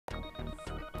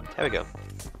There we go.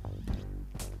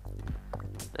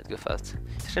 Let's go fast.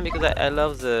 It's a shame because I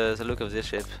love the look of this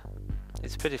ship.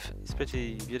 It's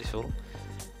pretty beautiful.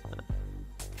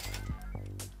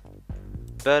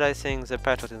 But I think the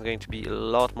pilot is going to be a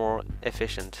lot more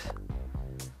efficient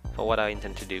for what I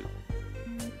intend to do.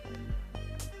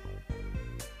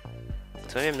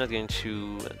 So maybe I'm not going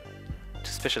to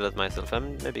specialize myself.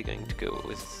 I'm maybe going to go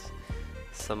with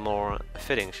some more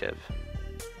fitting ship.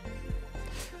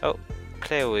 Oh,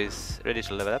 Cleo is ready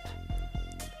to level up.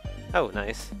 Oh,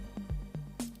 nice.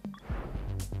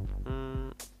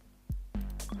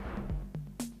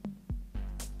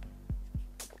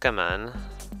 Come on.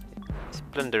 Is he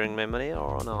plundering my money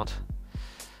or not?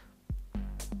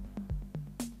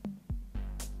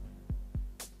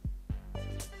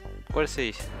 Where is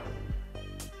he?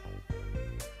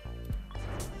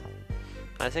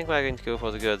 I think we're going to go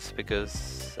for the goods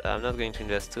because I'm not going to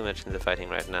invest too much in the fighting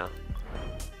right now.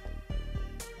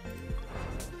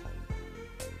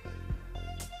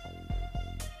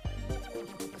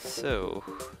 So...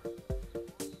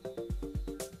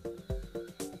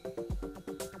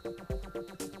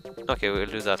 okay, we'll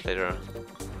do that later.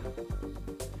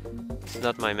 It's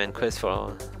not my main quest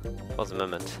for the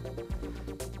moment.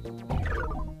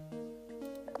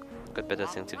 Got better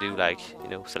things to do, like, you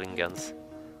know, selling guns.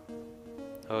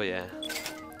 Oh yeah,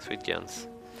 sweet guns.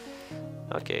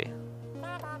 Okay.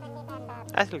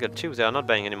 I still got 2, they are not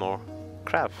buying anymore.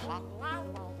 Crap.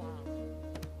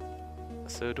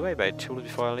 So do I buy tools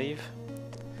before I leave?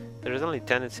 There is only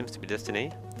 10, it seems to be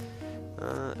destiny.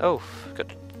 Oh,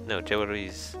 got no, jewelry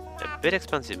is a bit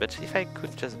expensive, but if I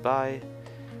could just buy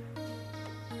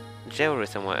jewelry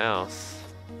somewhere else,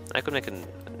 I could make a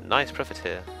nice profit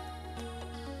here.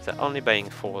 They're only buying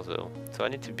 4 though, so I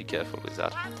need to be careful with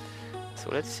that. So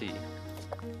let's see.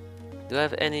 Do I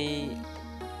have any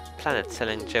planet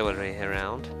selling jewelry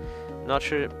around? Not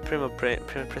sure. Prismo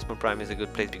Prime is a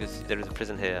good place because there is a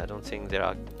prison here. I don't think there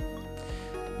are.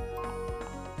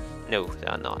 No,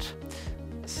 there are not.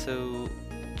 So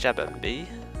Jabambi.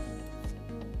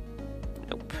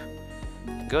 Nope.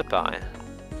 Goodbye.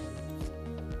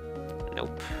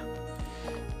 Nope.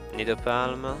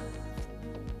 Nidopalm.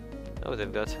 Oh,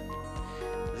 they've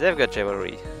got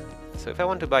jewelry. So if I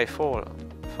want to buy four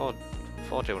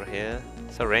jewelry here,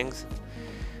 so rings,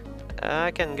 I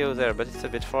can go there, but it's a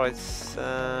bit far. It's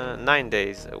 9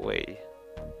 days away.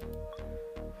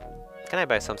 Can I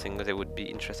buy something that they would be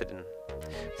interested in?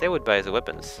 They would buy the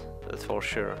weapons, that's for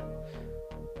sure.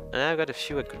 And I've got a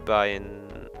few I could buy in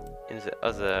the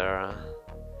other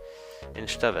in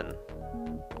Steven.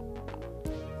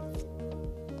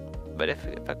 But if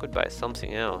I could buy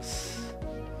something else,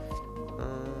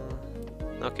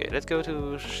 okay, let's go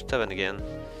to Steven again.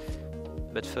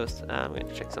 But first, I'm going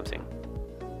to check something.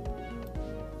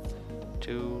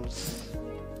 Tools.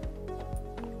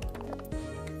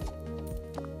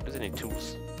 Do they need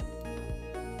tools?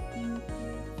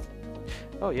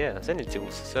 Oh yeah, they need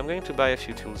tools. So I'm going to buy a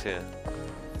few tools here.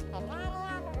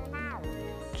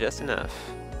 Just enough.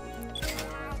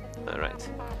 Alright.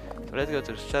 So let's go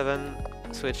to 7,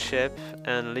 switch ship,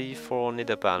 and leave for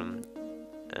Nidapalm.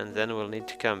 And then we'll need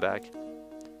to come back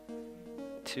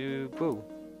to Boo.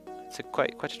 It's a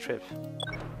quite a trip.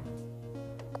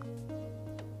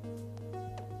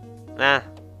 Ah,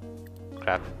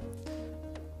 crap.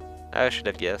 I should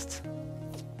have guessed.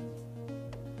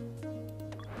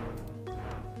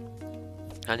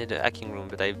 I need a hacking room,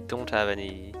 but I don't have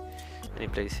any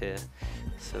place here.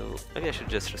 So maybe I should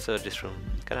just research this room.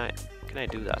 Can I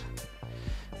do that?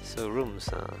 So rooms,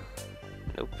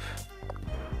 nope.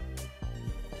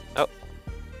 Oh.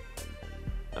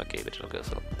 Okay, better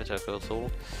go soul.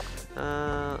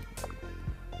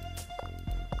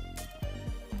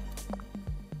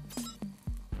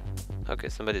 Okay,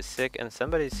 somebody's sick and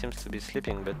somebody seems to be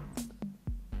sleeping, but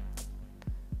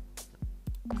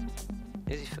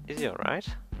is he alright?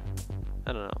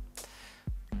 I don't know.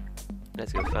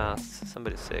 Let's go fast.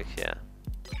 Somebody's sick, yeah.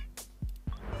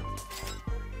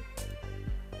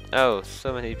 Oh,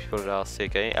 so many people are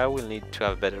sick. I will need to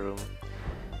have a better room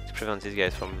to prevent these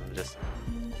guys from just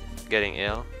getting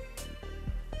ill.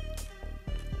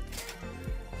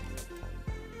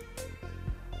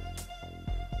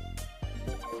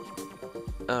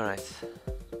 Alright.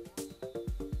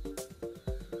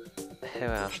 Here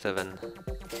we are, Steven.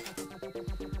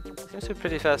 Seems to be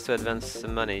pretty fast to advance the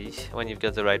money when you've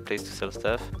got the right place to sell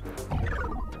stuff.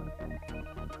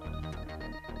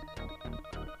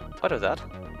 What was that?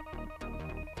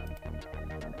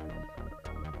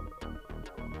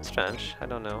 Strange, I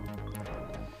don't know.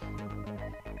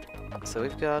 So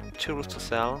we've got tools to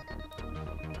sell.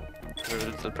 Very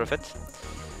little profit.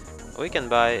 We can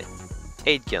buy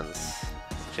 8 guns.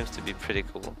 Seems to be pretty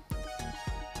cool.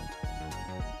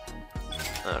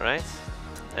 Alright.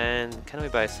 And can we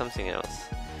buy something else?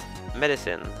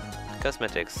 Medicine.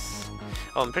 Cosmetics.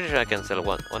 Oh, I'm pretty sure I can sell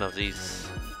one of these.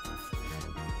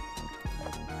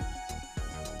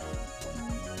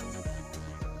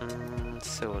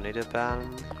 So, need a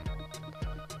palm.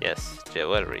 Yes,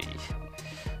 jewelry.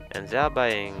 And they are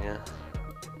buying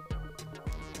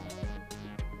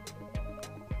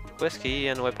whiskey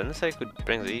and weapons. I could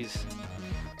bring these.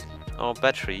 Or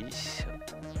batteries.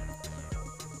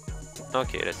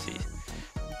 Okay, let's see.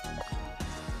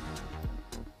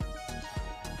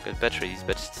 Got batteries,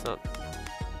 but it's not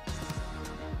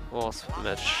worth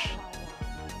much.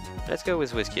 Let's go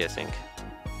with whiskey, I think.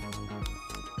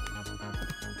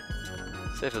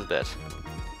 Safest bet.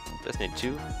 Just need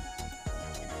 2.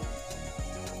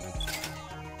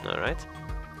 Alright.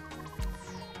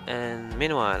 And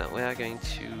meanwhile, we are going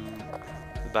to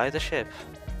buy the ship.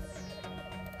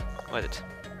 What is it?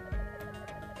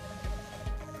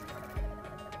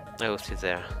 Oh, it's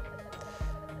there.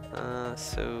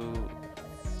 So...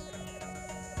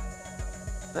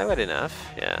 Not good enough,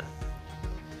 yeah.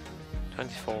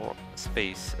 24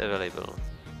 space available.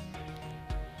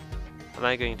 Am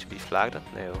I going to be flagged?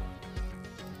 No.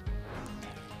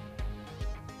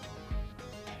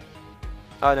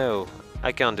 Oh no,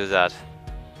 I can't do that.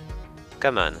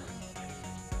 Come on.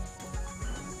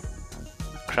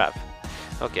 Crap.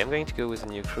 Okay, I'm going to go with a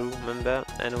new crew member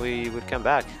and we will come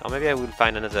back. Or maybe I will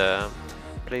find another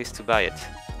place to buy it.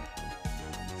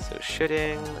 So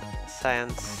shooting,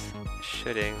 science,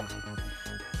 shooting,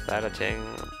 piloting,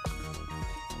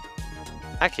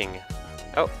 hacking.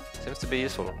 Oh, seems to be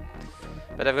useful.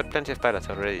 But I've got plenty of pilots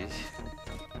already.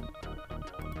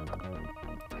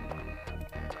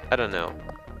 I don't know.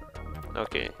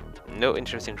 Okay, no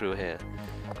interesting crew here.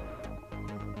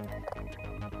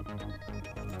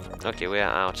 Okay, we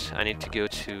are out. I need to go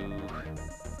to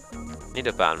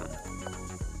Niederbalm.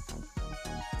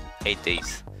 8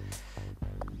 days.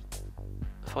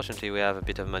 Fortunately, we have a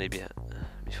bit of money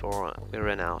before we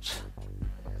run out.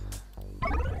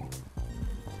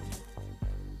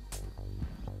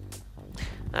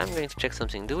 I'm going to check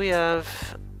something. Do we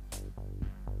have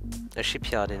a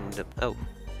shipyard in the... Oh.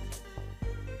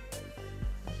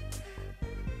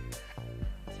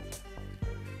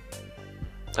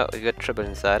 Oh, we got trouble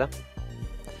inside.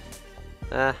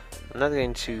 I'm not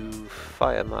going to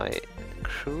fire my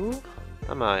crew,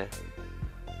 am I?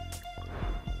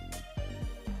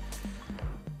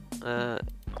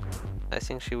 I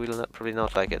think she will probably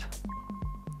not like it.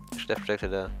 I should have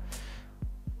protected her.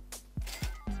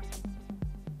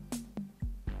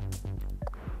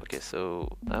 Okay, so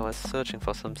I was searching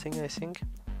for something, I think.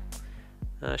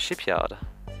 Shipyard.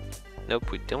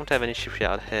 Nope, we don't have any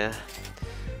shipyard here.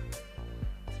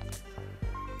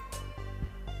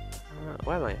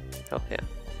 Where am I? Oh, here.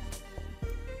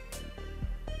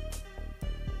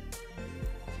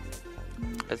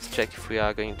 Let's check if we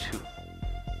are going to...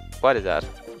 What is that?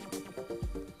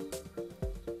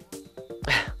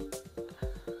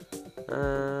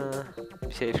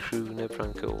 Safe crew, no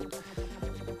prank call.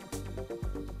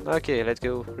 Okay, let's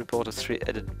go report a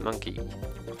 3-headed monkey.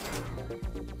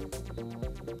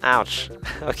 Ouch!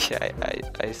 Okay,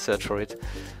 I search for it.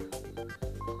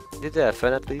 Did they have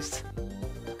fun at least?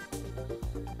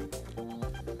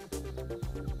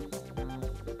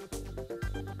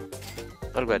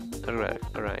 Alright.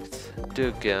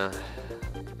 Doug,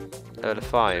 level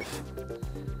 5.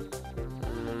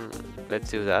 Let's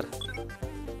do that.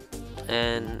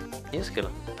 And new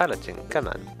skill, piloting, come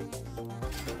on.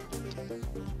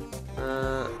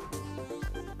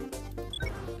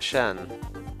 Shan.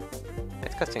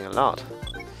 It's costing a lot.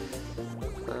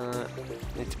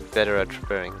 Need to be better at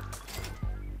repairing.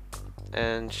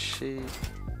 And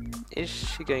is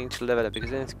she going to level up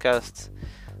because it costs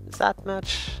that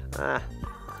much?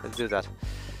 Let's do that.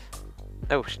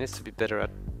 Oh, she needs to be better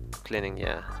at cleaning,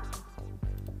 yeah.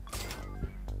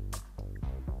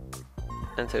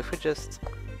 And so if we just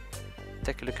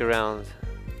take a look around,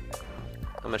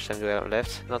 how much time do I have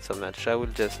left? Not so much. I will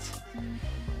just...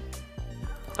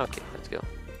 Okay, let's go.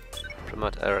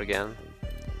 Promote her again.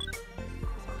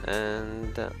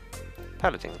 And...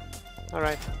 piloting.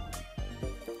 Alright.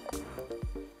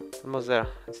 Almost there.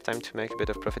 It's time to make a bit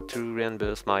of profit to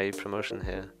reimburse my promotion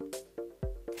here.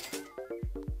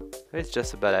 It's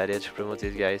just a bad idea to promote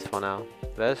these guys for now,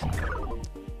 but...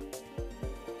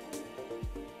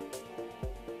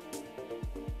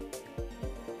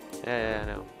 Yeah, I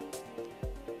know.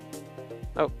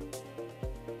 Oh!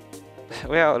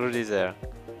 We are already there.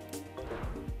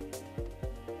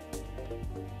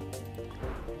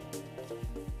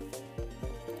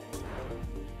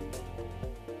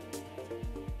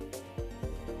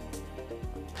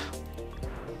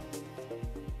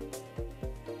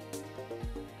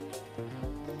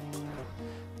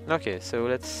 Okay, so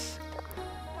let's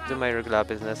do my regular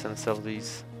business and sell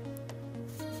these.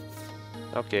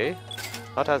 Okay,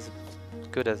 not as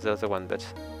good as the other one, but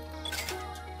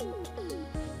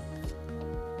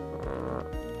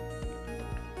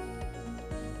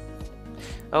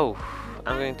oh,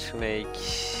 I'm going to make...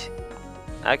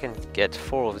 I can get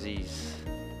 4 of these.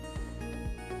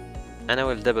 And I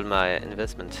will double my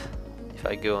investment if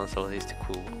I go and sell these to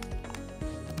Cool.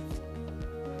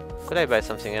 Could I buy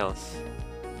something else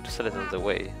to sell it on the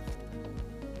way?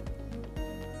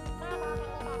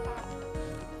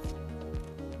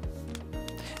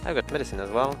 I've got medicine as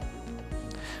well.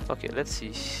 Okay, let's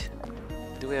see.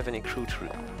 Do we have any crew to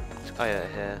hire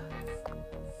here?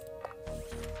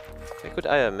 We could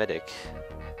hire a medic.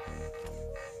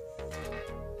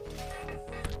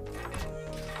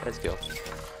 Let's go.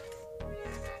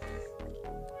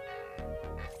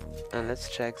 And let's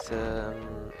check the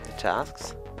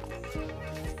tasks.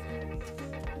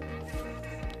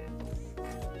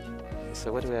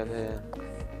 So what do we have here?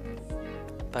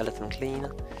 Pilot and clean.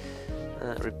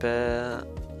 Repair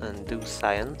and do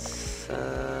science.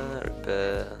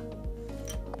 Repair.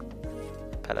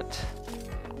 Pallet.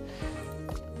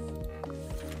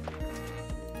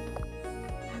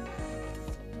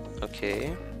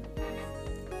 Okay.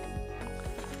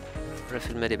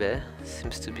 Refill Medibay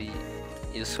seems to be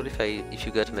useful if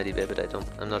you got Medibay, but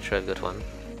I'm not sure I've got one.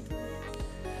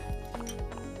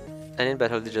 And in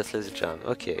battle they just lose the jump.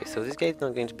 Okay, so this guy is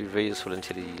not going to be very useful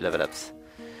until he level ups.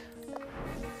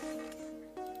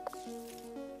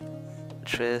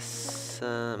 Trace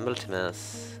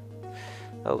multimass.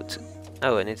 Oh,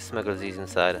 I need to smuggle these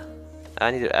inside.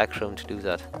 I need an acrom to do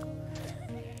that,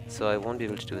 so I won't be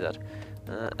able to do that.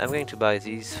 I'm going to buy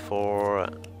these for...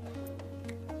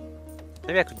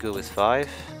 Maybe I could go with 5,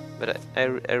 but I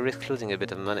risk losing a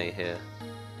bit of money here.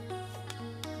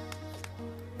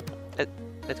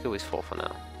 Let's go with 4 for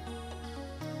now.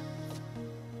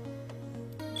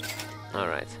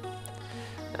 Alright.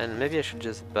 And maybe I should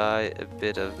just buy a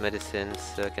bit of medicine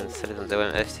so I can sell it on the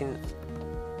web. I've seen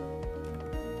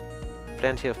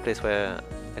plenty of places where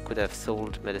I could have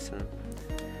sold medicine.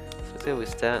 So let's go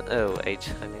with 10. Oh,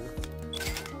 8, I mean.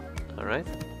 Alright.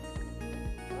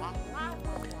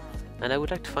 And I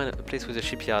would like to find a place with a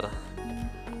shipyard,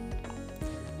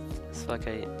 so I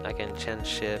can change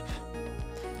ship.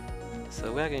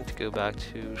 So we are going to go back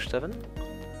to Steven.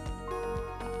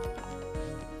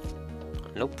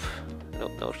 Nope,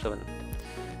 nope, no Steven.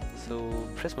 So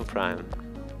Prismo Prime.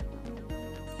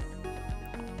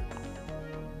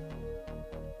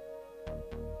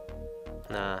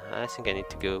 Nah, I think I need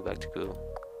to go back to Go.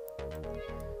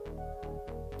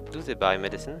 Do they buy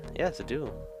medicine? Yes, they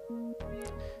do.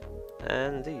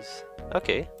 And these.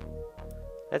 Okay,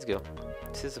 let's go.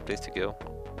 This is the place to go.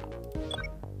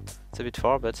 It's a bit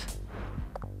far, but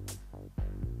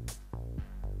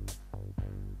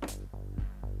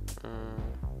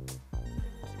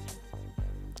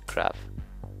crap.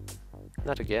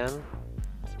 Not again.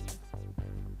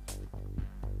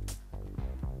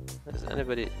 Is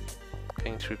anybody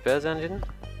going to repair the engine?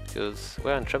 Because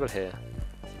we're in trouble here.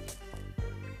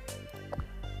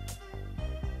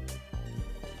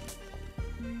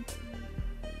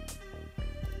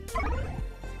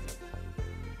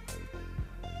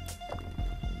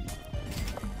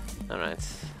 Alright.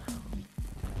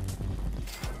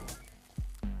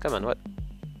 Come on, what?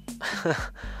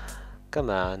 Come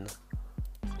on.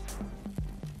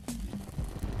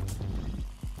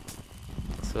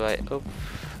 So I hope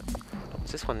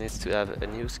this one needs to have a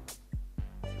new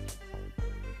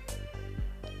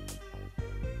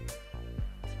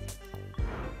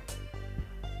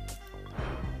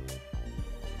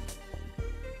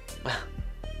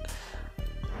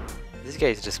This guy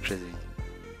is just crazy.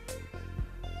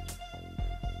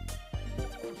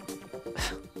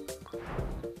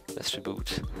 Let's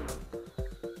reboot.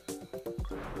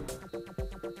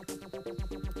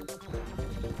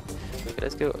 Okay,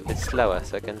 let's go a bit slower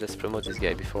so I can just promote this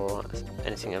guy before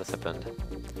anything else happened.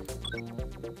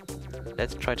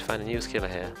 Let's try to find a new skill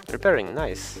here. Repairing,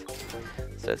 nice.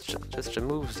 So let's just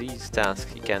remove these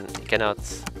tasks he cannot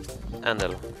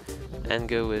handle and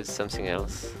go with something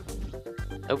else.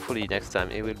 Hopefully next time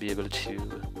he will be able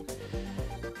to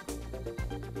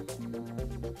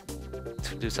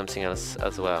do something else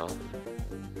as well.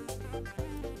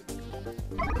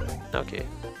 Okay,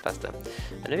 faster.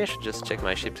 And maybe I should just check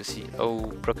my ship to see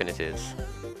how broken it is.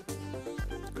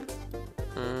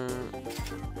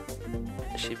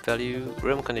 Ship value,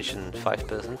 room condition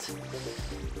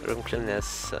 5%, room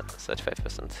cleanliness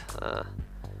 35%. I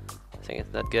think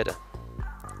it's not good.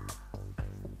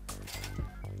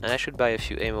 And I should buy a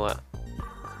few ammo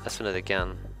as soon as I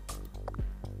can.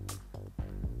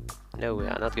 No, we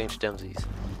are not going to dump these.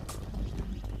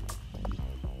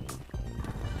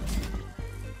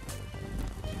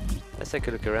 Let's take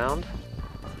a look around.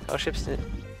 Our ship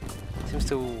seems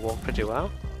to work pretty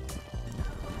well.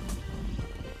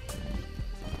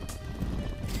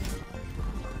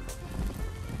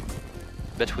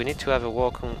 But we need to have a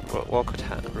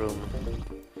walkout room.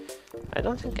 I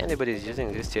don't think anybody is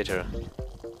using this theater.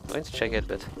 I'm going to check it,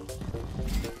 but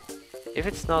if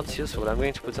it's not useful, I'm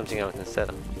going to put something else instead.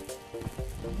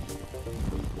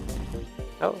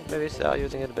 Oh, maybe they are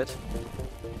using it a bit.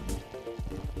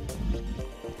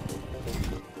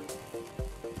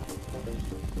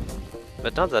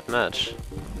 But not that much.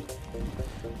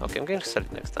 Okay, I'm going to sell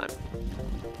it next time.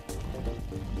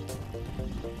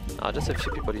 Just a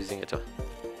few people using it.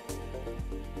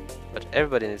 But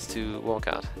everybody needs to walk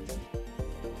out.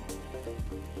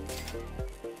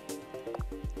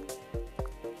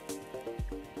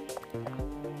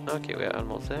 Okay, we are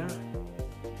almost there.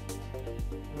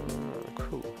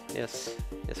 Cool. Yes.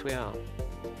 Yes, we are.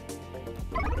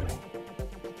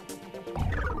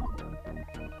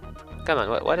 Come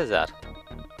on, what is that?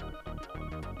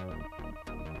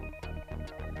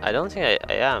 I don't think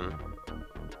I am.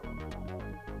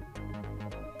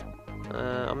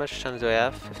 How much chance do I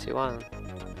have? 51.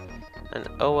 And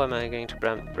oh, am I going to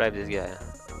bribe this guy?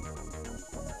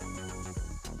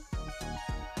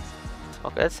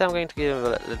 Okay, let's say I'm going to give him a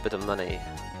little bit of money.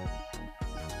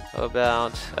 How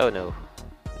about... oh no,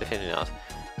 definitely not.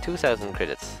 2,000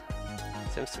 credits.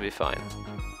 Seems to be fine.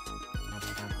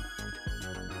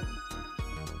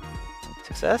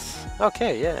 Success?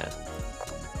 Okay, yeah.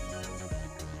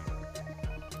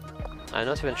 I'm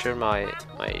not even sure my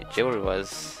jewelry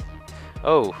was...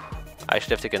 oh, I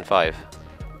should have taken 5.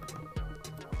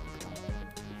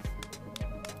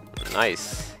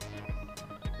 Nice.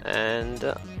 And...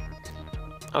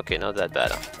 okay, not that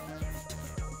bad.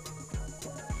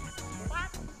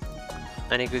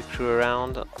 Any good crew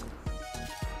around?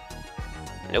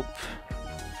 Nope.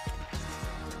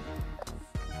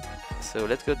 So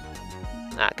let's go...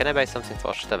 can I buy something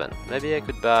for 7? Maybe I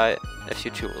could buy a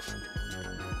few tools.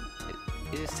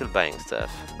 Is he still buying stuff?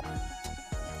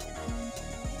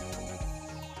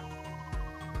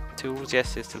 Tools,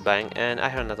 yes, he's still buying, and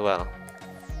iron as well.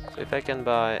 So if I can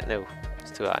buy... no,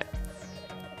 it's too high.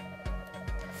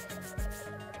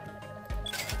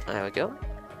 There we go.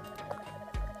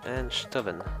 And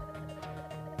Stoven.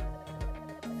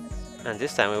 And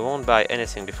this time we won't buy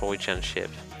anything before we change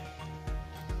ship.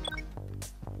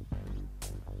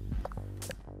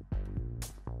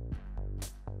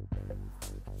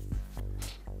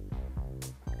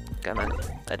 Come on,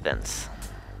 advance.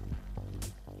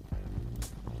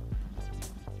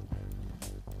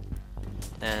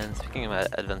 And speaking about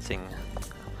advancing,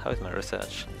 how is my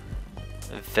research?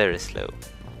 Very slow.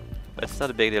 But it's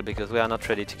not a big deal because we are not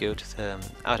ready to go to the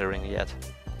outer ring yet.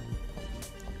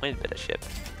 We need a better ship.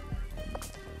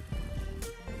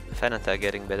 Finance are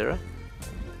getting better.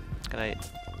 Can I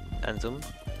unzoom?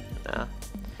 Nah.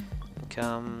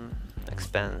 Income,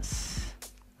 expense.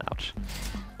 Ouch.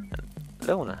 And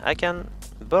loan. I can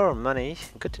borrow money.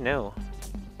 Good to know.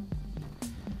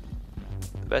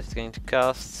 But it's going to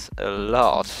cost a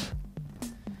lot.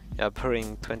 You are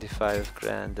borrowing 25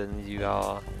 grand and you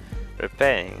are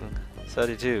repaying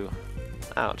 32.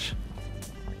 Ouch.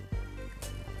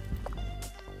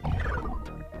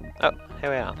 Oh, here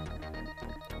we are.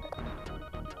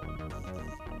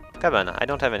 Come on, I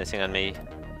don't have anything on me.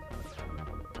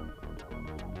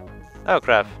 Oh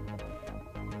crap.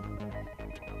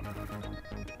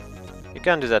 You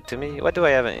can't do that to me. What do I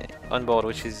have on board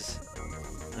which is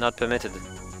not permitted?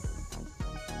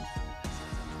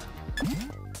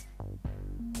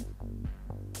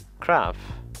 Crap.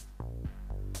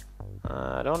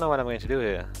 I don't know what I'm going to do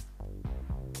here.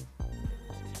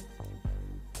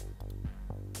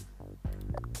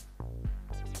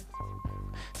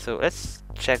 So let's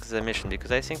check the mission,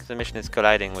 because I think the mission is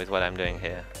colliding with what I'm doing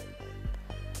here.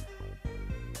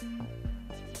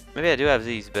 Maybe I do have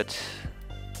these, but...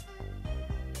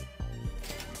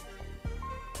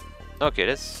 okay,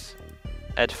 let's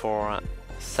head for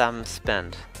Sam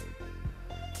Spend.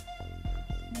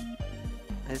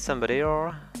 Is somebody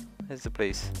or is the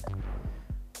police?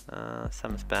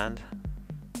 Sam Spend.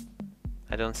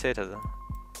 I don't see it as a...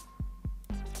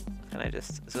 can I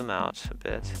just zoom out a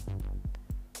bit?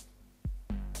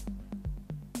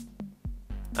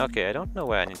 Okay, I don't know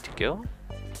where I need to go.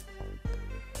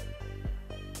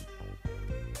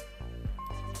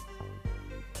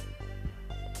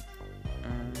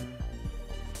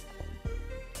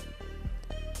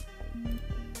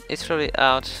 It's probably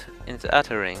out in the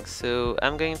outer ring, so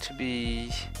I'm going to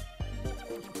be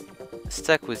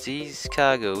stuck with these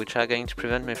cargo, which are going to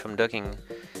prevent me from docking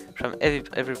from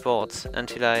every port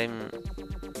until I'm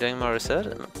doing my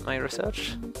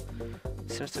research.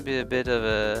 Seems to be a bit of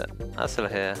a hassle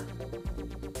here.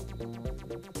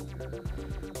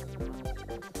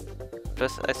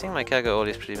 Plus, I think my cargo hold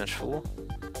is pretty much full.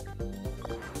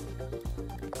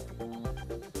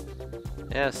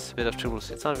 Yes, a bit of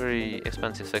tools. It's not very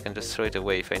expensive, so I can just throw it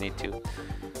away if I need to.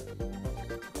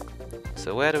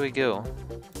 So where do we go?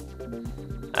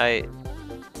 I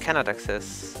cannot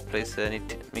access the place I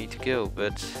need me to go,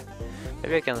 but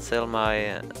maybe I can sell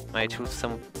my tools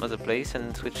some other place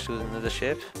and switch to another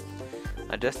ship.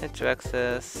 I just need to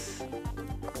access...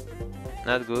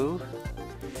 not go.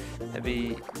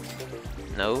 Maybe...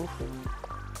 no.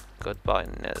 Goodbye.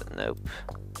 No, nope.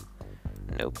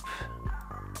 Nope.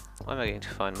 Where am I going to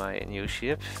find my new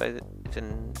ship if I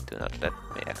then do not let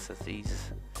me access these?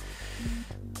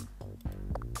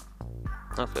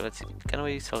 Okay, let's see. Can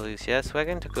we sell these? Yes, we're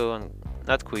going to go on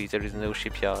not quit, there is no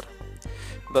shipyard.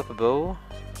 Bop a bow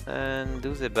and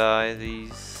do they buy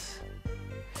these?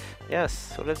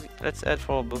 Yes, so let's add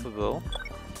for Bop a bow.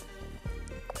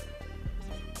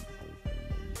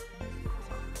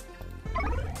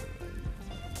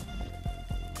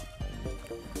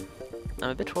 I'm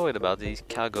a bit worried about these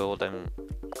cargo I'm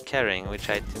carrying, which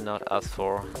I did not ask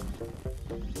for.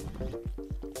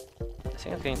 I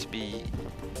think it's going to be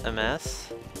a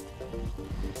mess.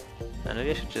 And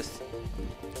maybe I should just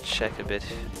check a bit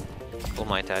if all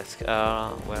my tasks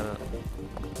are well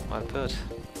put.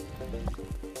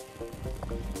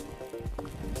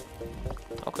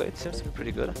 Okay, it seems to be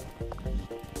pretty good.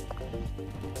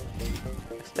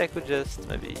 I could just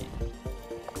maybe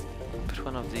put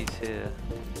one of these here.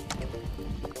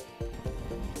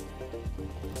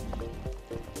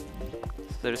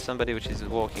 So there is somebody which is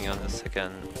working on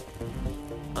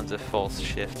the fourth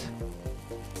shift.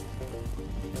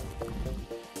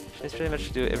 She needs pretty much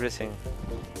to do everything.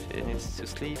 She needs to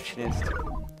sleep, she needs to...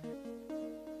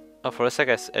 Oh, for a sec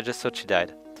I just thought she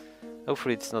died.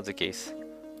 Hopefully it's not the case.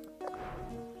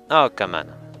 Oh, come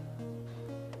on.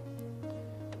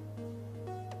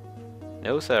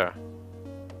 No, sir.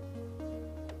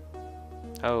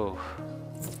 Oh.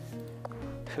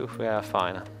 Phew, we are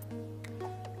fine.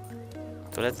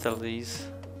 So let's sell these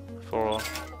for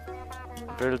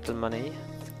very little money.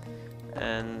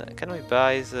 And can we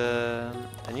buy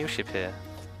a new ship here?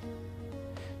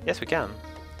 Yes, we can.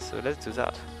 So let's do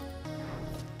that.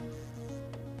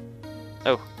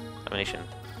 Oh, ammunition.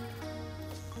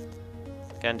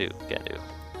 Can do, can do.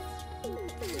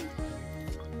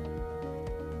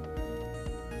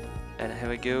 And here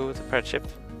we go, the pirate ship.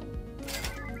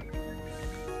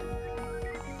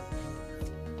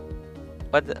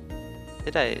 What the...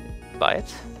 Did I buy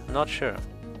it? I'm not sure.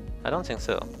 I don't think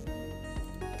so.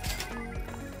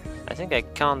 I think I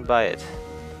can't buy it.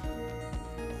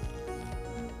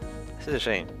 This is a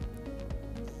shame.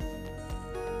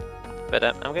 But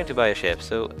I'm going to buy a ship,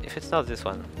 so if it's not this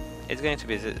one, it's going to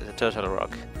be the Turtle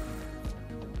Rock.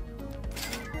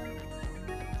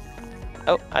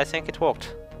 Oh, I think it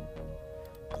worked.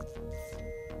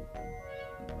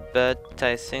 But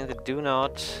I think they do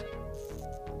not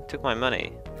took my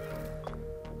money.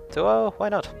 So why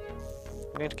not?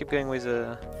 I'm going to keep going with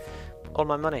all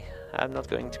my money. I'm not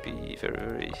going to be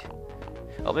very...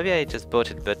 Or maybe I just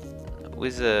bought it, but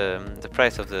with the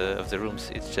price of the rooms,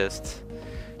 it's just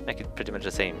make it pretty much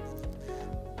the same.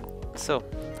 So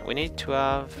we need to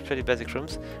have pretty basic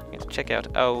rooms. I'm going to check out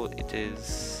how it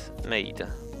is made.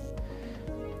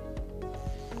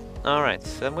 Alright,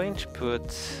 so I'm going to put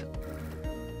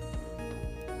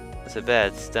the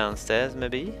beds downstairs,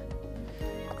 maybe.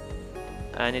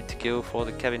 I need to go for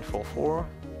the cabin 4-4.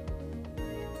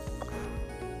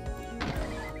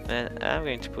 And I'm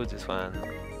going to put this one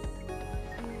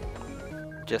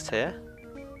just here.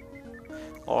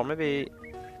 Or maybe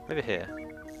here.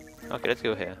 Okay, let's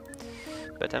go here.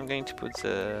 But I'm going to put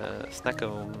the snack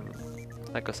or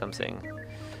something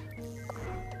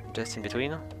just in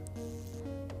between.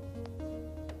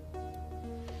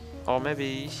 Or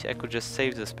maybe I could just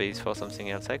save the space for something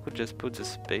else. I could just put the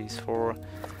space for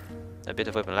a bit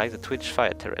of weapon, like the Twitch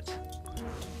fire turret.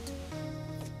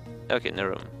 Okay, no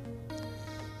room.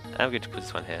 I'm going to put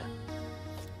this one here.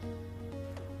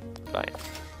 Fine.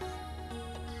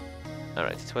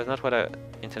 Alright, it was not what I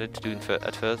intended to do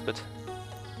at first, but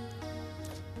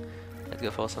let's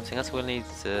go for something else. We'll need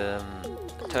the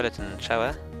toilet and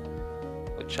shower,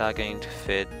 which are going to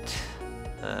fit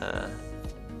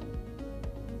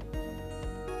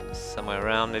somewhere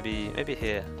around, maybe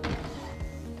here.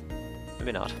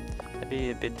 Maybe not.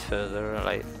 Maybe a bit further,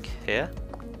 like here.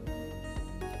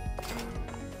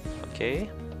 Okay.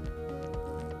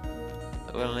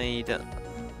 we'll need a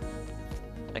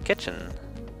kitchen.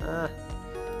 Ah,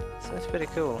 so it's pretty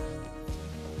cool.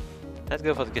 Let's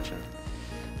go for the kitchen.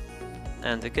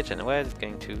 And the kitchen, where is it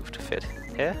going to fit?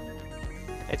 Here?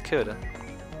 It could.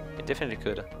 It definitely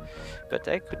could. But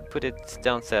I could put it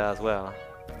downstairs as well.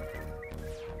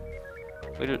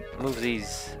 We'll move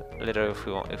these later if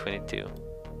we want, if we need to.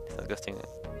 It's not costing.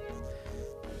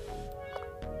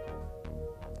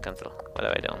 Cancel. What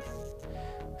have I done?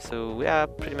 So we are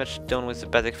pretty much done with the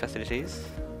basic facilities.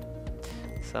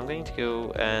 So I'm going to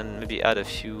go and maybe add a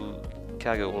few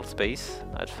cargo hold space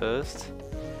at first,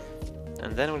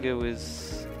 and then we'll go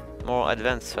with more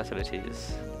advanced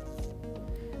facilities.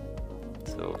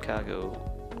 So cargo.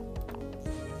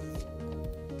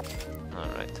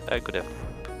 Alright, I could have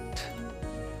put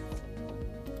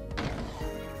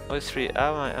those three.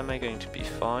 Am I going to be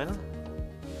fine?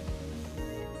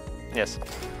 Yes.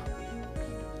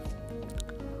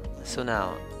 So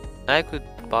now I could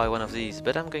buy one of these,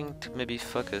 but I'm going to maybe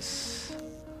focus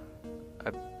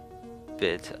a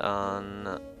bit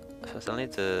on. First, I'll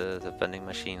need the vending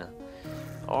machine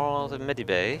or the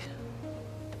medibay.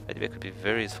 Medibay could be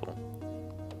very useful.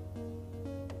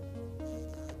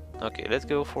 Okay, let's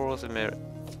go for the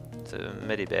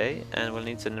medibay, and we'll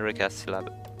need the Neuricast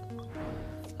lab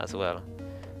as well.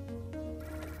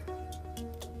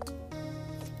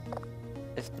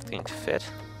 It's not going to fit.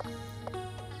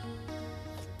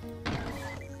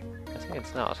 I think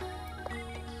it's not.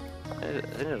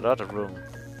 There's a lot of room.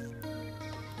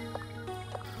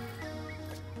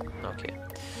 Okay.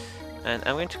 And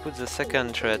I'm going to put the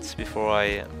second threads before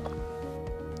I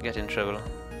get in trouble.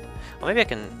 Or maybe I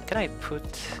can I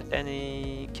put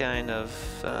any kind of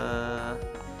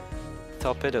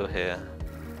torpedo here?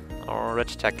 Or red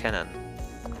attack cannon?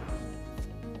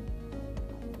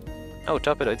 Oh,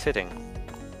 torpedo, it's hitting.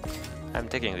 I'm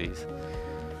taking these.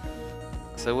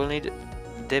 So we'll need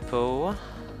depot,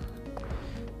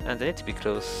 and they need to be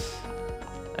close.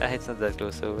 It's not that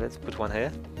close, so let's put one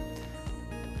here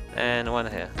and one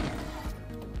here.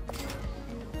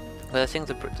 But I think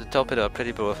the torpedo are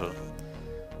pretty powerful.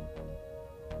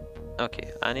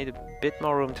 Okay, I need a bit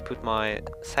more room to put my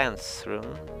science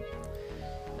room,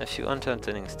 a few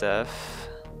entertaining stuff.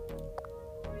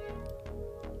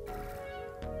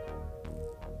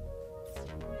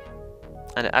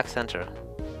 And an axe center.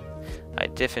 I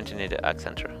definitely need an axe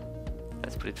center.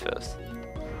 Let's put it first.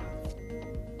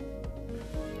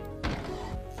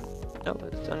 No,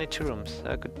 it's only 2 rooms.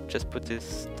 I could just put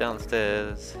this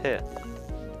downstairs here.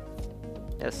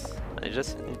 Yes, I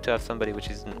just need to have somebody which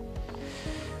is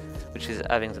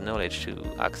having the knowledge to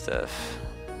hack stuff.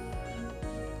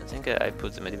 I think I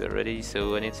put the medibay ready,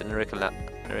 so I need the Miracle Lab.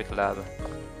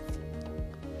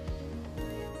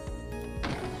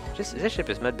 This ship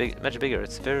is much bigger.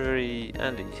 It's very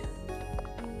handy.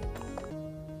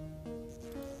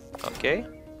 Okay.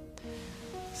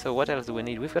 So what else do we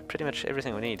need? We've got pretty much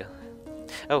everything we need.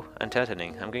 Oh,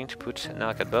 entertaining. I'm going to put an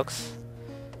arcade box.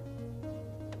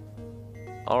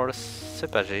 Or a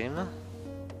supagine.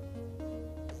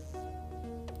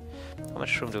 How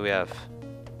much room do we have?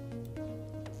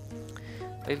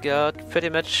 We've got pretty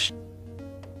much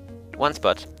 1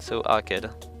 spot, so arcade.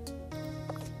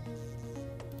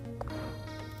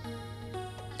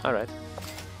 Alright.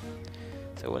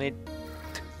 So we need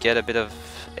to get a bit of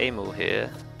ammo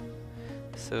here.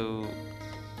 So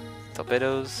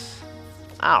torpedoes.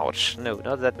 Ouch! No,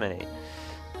 not that many.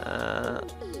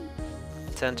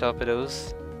 10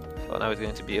 torpedoes. For now it's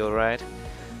going to be alright.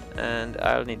 And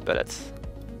I'll need bullets.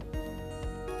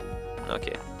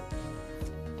 Okay.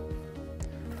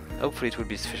 Hopefully it will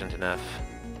be sufficient enough.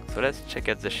 So let's check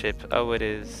out the ship, how it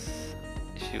is.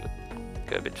 If you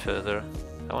go a bit further.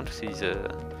 I want to see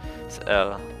the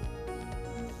L.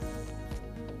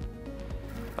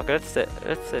 Okay,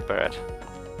 let's separate.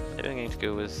 Maybe I'm going to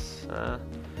go with a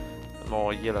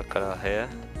more yellow color here.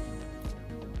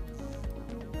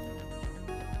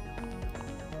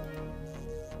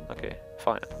 Okay,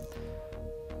 fine.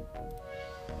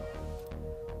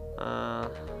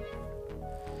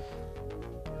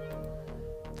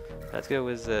 Let's go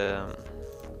with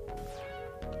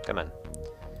come on.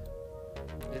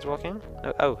 Is it working?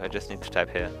 Oh, I just need to type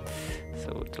here.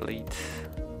 So delete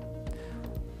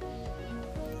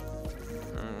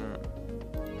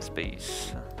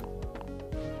space.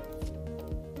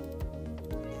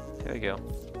 Here we go.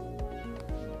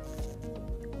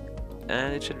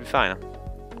 And it should be fine.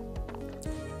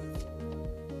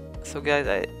 So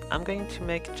guys, I'm going to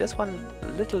make just one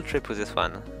little trip with this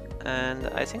one. And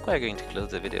I think we're going to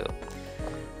close the video.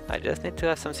 I just need to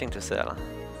have something to sell.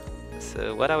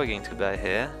 So what are we going to buy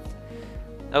here?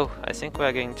 Oh, I think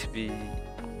we're going to be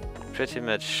pretty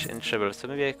much in trouble, so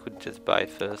maybe I could just buy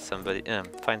first somebody,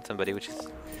 find somebody which is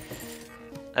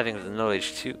having the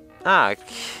knowledge to... Ah,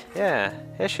 yeah,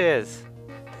 here she is.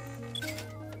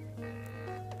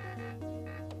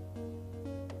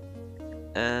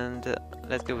 And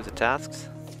let's go with the tasks.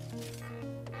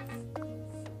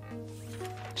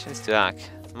 She needs to hack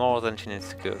more than she needs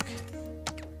to cook.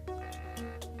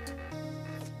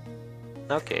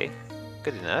 Okay,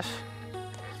 good enough.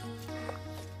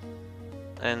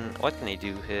 And what can I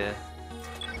do here?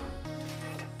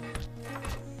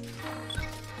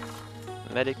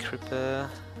 Medic repair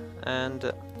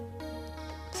and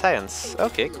science.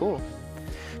 Okay, cool.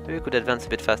 Maybe we could advance a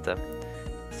bit faster.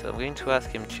 So I'm going to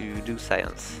ask him to do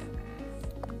science.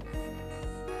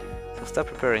 So stop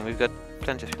preparing, we've got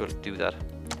plenty of people to do that.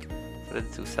 So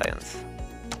let's do science.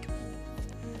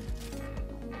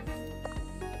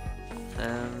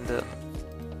 And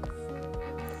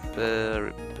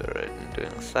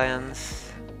doing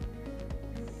science.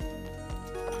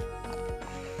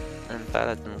 And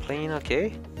pilot and clean,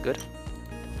 okay, good.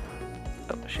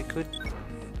 Oh, she could...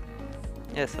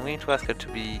 Yes, I'm going to ask her to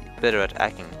be better at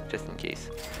hacking, just in case.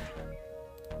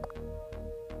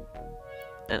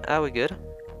 And are we good?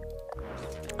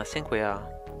 I think we are.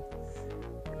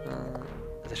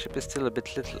 The ship is still a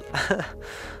bit little,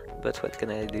 but what can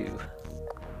I do?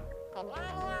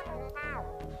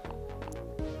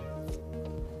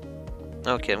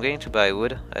 Okay, I'm going to buy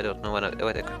wood. I don't know what I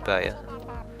could buy.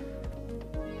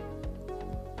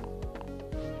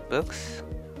 Books?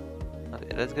 Okay,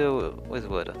 let's go with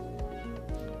wood.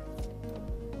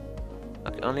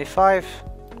 Okay, only 5?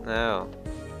 No,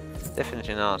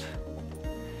 definitely not.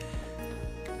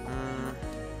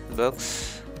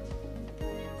 Books.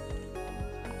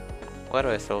 Why do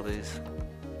I sell these?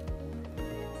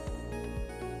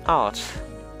 Art.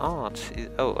 Art is...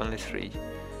 Oh, only 3.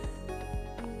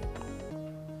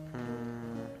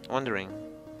 Wondering.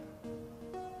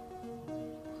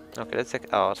 Okay, let's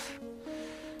take art.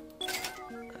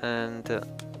 And a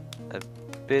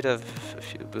bit of a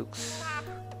few books.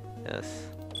 Yes.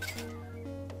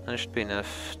 And it should be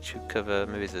enough to cover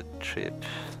maybe the trip.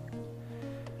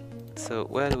 So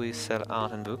where do we sell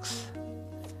art and books?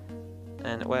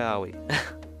 And where are we?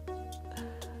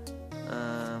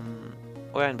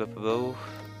 We're in Bopobo.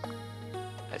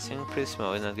 I think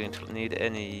Prismo is not going to need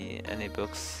any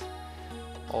books,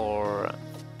 or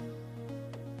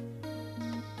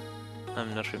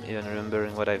I'm not even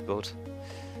remembering what I've bought,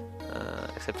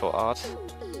 except for art.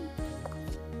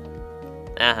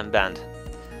 Ah, I'm banned.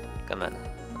 Come on.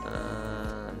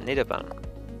 Need a ban.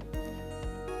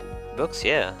 Books,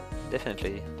 yeah,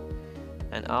 definitely.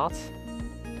 And art?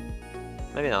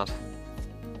 Maybe not.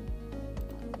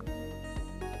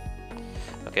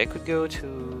 Okay, I could go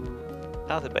to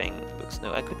other buying books.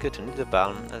 No, I could go to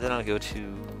Niederbalm, and then I'll go to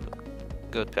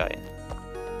Goatberry.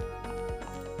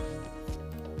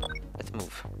 Let's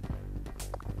move.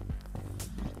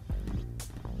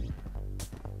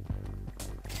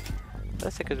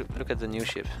 Let's take a look at the new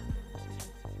ship.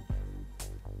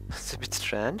 It's a bit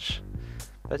strange,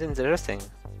 but interesting.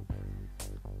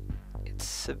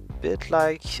 It's a bit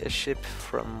like a ship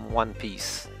from One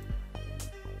Piece,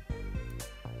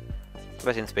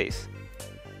 but in space.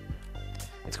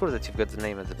 It's cool that you've got the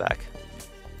name at the back.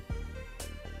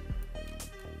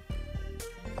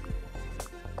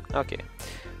 Okay,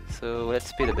 so let's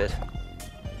speed a bit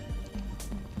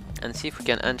and see if we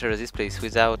can enter this place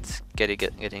without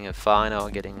getting a fine or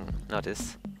getting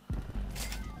noticed.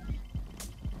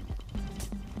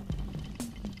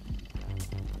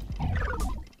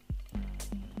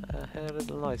 I heard a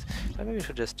little noise. Maybe we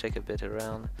should just check a bit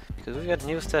around, because we've got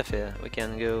new stuff here. We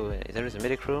can go... there is a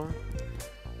medic room.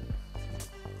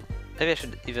 Maybe I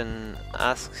should even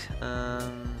ask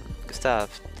Gustav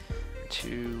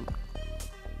to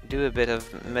do a bit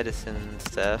of medicine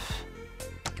stuff.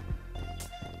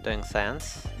 Doing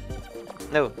science.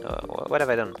 No, what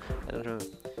have I done? I don't remember.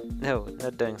 No,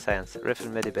 not doing science. Refill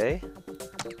Medibay.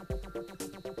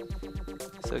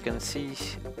 So we can see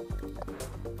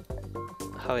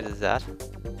how it is that.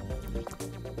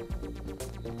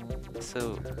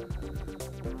 So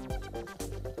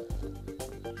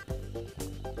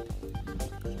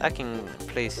hacking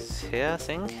place here, I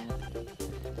think.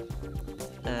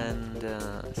 And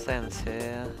science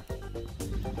here.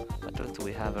 What else do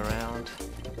we have around?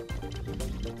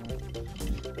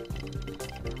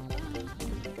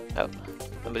 Oh,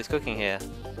 somebody's cooking here.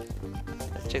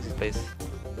 Let's check this place.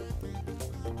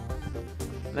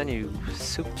 Menu: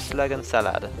 soup, slug and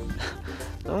salad.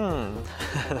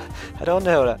 I don't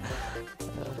know.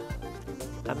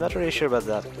 I'm not really sure about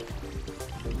that.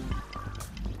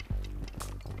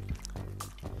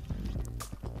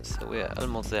 So we're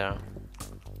almost there.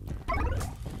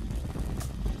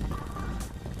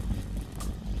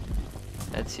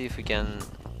 Let's see if we can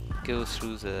go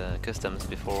through the customs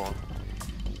before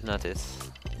notice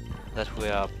that we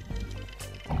are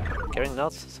carrying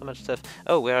not so much stuff.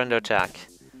 Oh, we're under attack.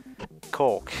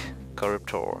 Cork,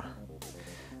 Corruptor.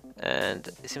 And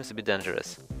it seems to be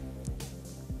dangerous.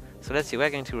 So let's see, we're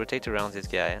going to rotate around this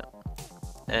guy.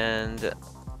 And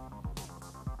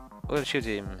we'll shoot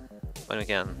him when we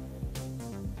can.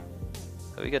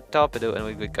 So we got torpedo and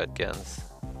we got guns.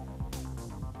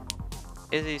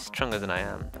 Is he stronger than I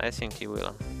am? I think he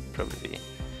will probably be.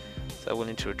 So I will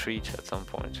need to retreat at some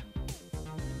point.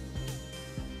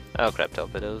 Oh crap,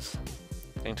 torpedoes.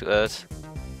 Going to Earth.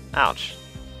 Ouch!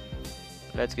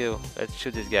 Let's go, let's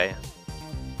shoot this guy.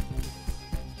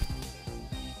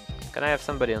 Can I have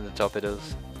somebody on the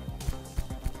torpedoes?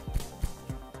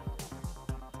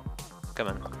 Come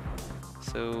on.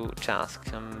 So,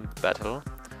 task, battle.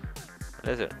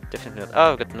 Laser, definitely not.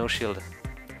 Oh, I've got no shield.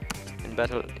 In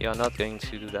battle, you're not going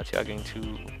to do that. You are going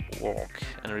to walk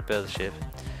and repair the ship.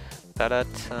 Pallet,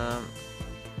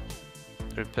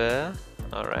 repair.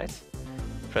 Alright.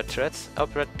 Operate threats.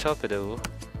 Operate torpedo.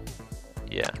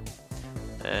 Yeah.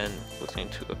 And who's going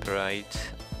to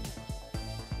operate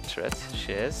threats?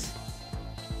 She is.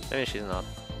 Maybe she's not.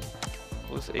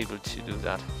 Who's able to do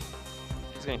that?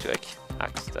 She's going to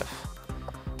hack stuff.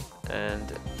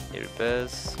 And he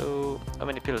repairs. So, how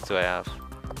many pilots do I have?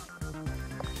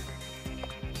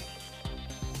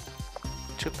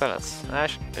 2 pilots. I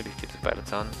should maybe keep the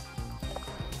pilots on.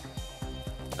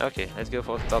 Okay, let's go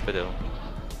for the torpedo.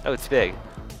 Oh, it's big.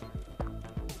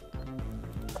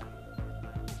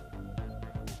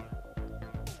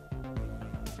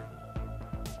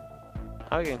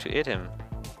 How are we going to hit him?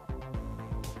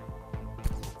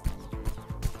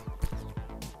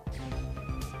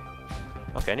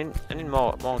 Okay, I need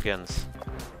more guns.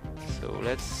 So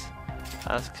let's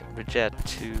ask Bridget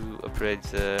to operate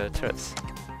the turrets.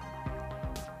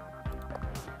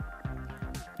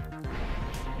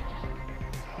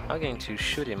 I'm going to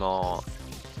shoot him, or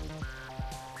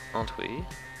aren't we?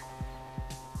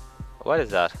 What is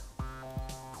that?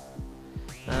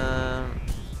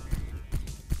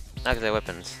 Auxiliary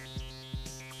weapons.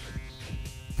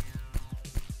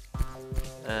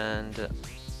 And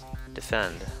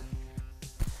defend.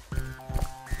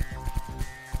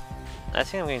 I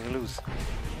think I'm going to lose.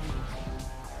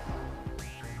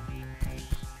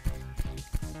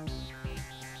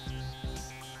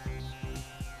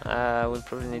 I will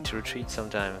probably need to retreat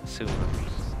sometime soon.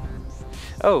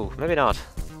 Oh, maybe not.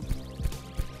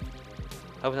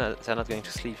 I hope they're not going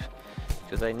to sleep,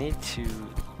 because I need to...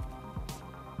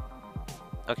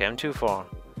 Okay, I'm too far.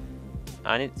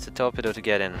 I need the torpedo to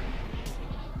get in.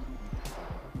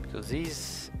 Because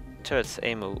these turrets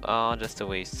ammo are just a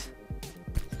waste.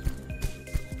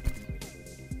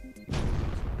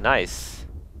 Nice!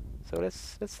 So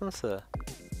let's answer.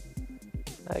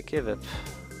 I give up.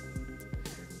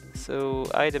 So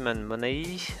I demand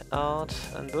money, art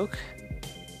and book.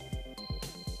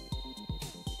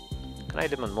 Can I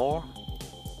demand more?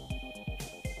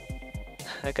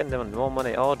 I can demand more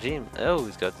money. Oh, Jim. Oh,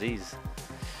 he's got these.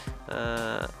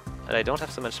 And I don't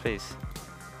have so much space.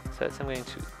 So I'm going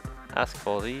to ask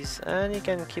for these, and he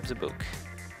can keep the book.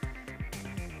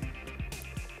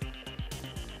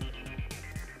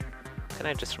 Can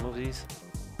I just remove these?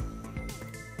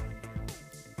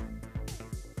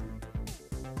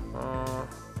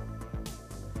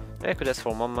 I could ask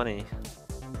for more money.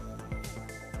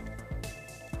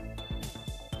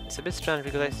 It's a bit strange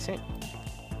because I think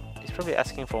he's probably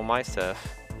asking for my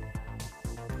stuff.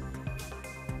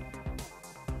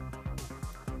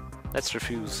 Let's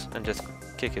refuse and just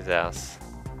kick his ass.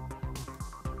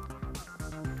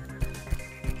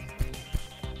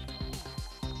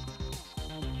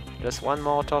 Just one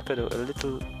more torpedo, a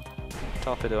little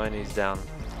torpedo, and he's down.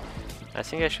 I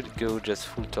think I should go just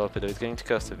full torpedo. It's going to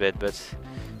cost a bit, but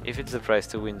if it's the price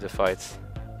to win the fight,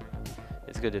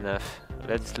 it's good enough.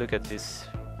 Let's look at this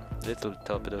little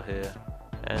torpedo here,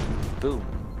 and boom!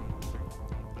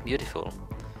 Beautiful.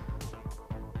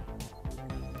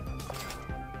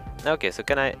 Okay, so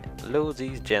can I load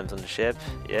these gems on the ship?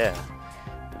 Yeah,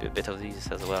 maybe a bit of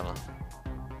these as well.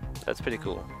 That's pretty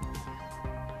cool.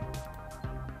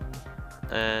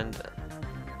 And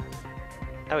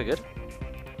are we good?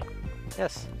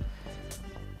 Yes.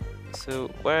 So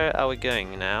where are we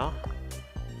going now?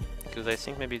 Because I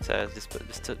think maybe it's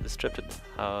disrupted.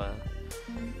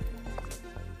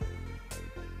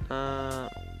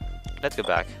 Let's go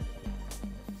back.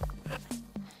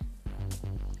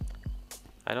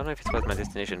 I don't know if it was my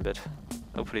destination, but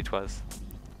hopefully it was.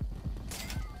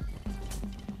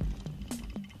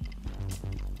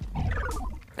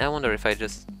 I wonder if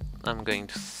I'm going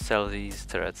to sell these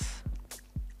turrets.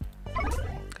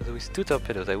 Because with 2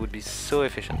 torpedoes I would be so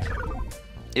efficient.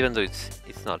 Even though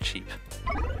it's not cheap.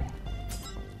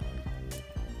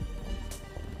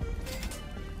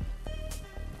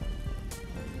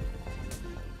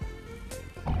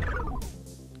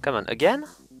 Come on, again?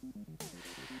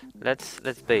 Let's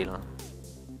bail.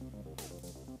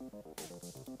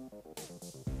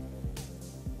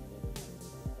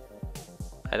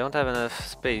 I don't have enough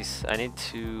space. I need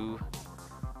to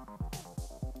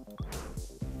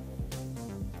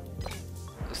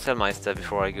sell my stuff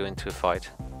before I go into a fight.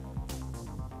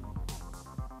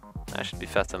 I should be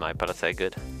faster, my pilots are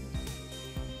good.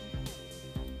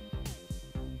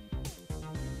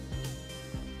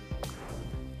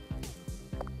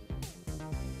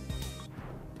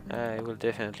 I will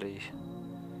definitely,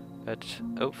 but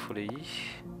hopefully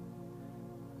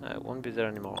I won't be there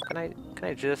anymore. Can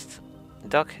I just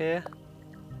dock here?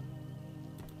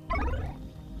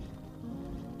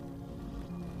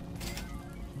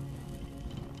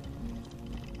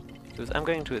 Because I'm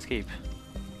going to escape.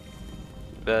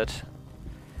 But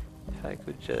if I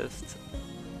could just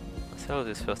sell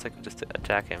this first, I could just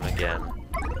attack him again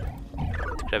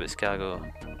to grab his cargo.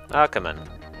 Ah, come on.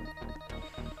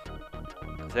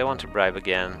 They want to bribe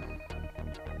again.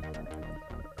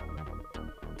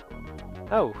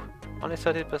 Oh, only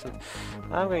 30%.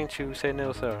 I'm going to say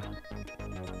no, sir.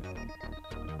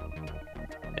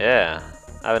 Yeah,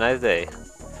 have a nice day.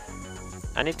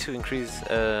 I need to increase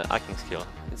hacking skill.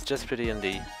 It's just pretty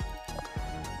handy.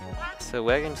 So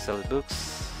we're going to sell the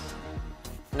books.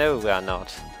 No, we are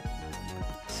not.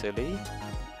 Silly.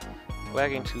 We're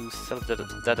going to sell the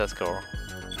data score.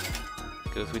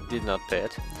 Because we did not pay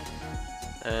it.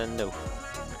 No.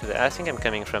 Because I think I'm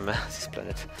coming from this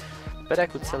planet. But I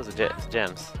could sell the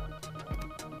gems.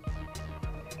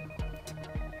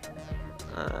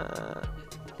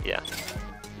 Yeah.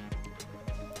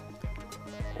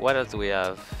 What else do we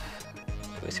have?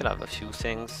 We still have a few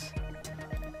things.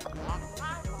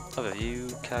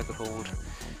 Overview, cargo hold,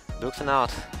 books and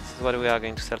art. This is what we are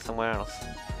going to sell somewhere else.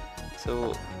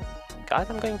 So, guys,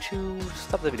 I'm going to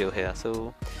stop the video here.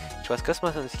 So, it was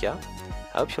Cosmonautica.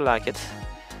 I hope you like it.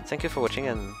 Thank you for watching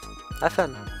and have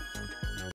fun!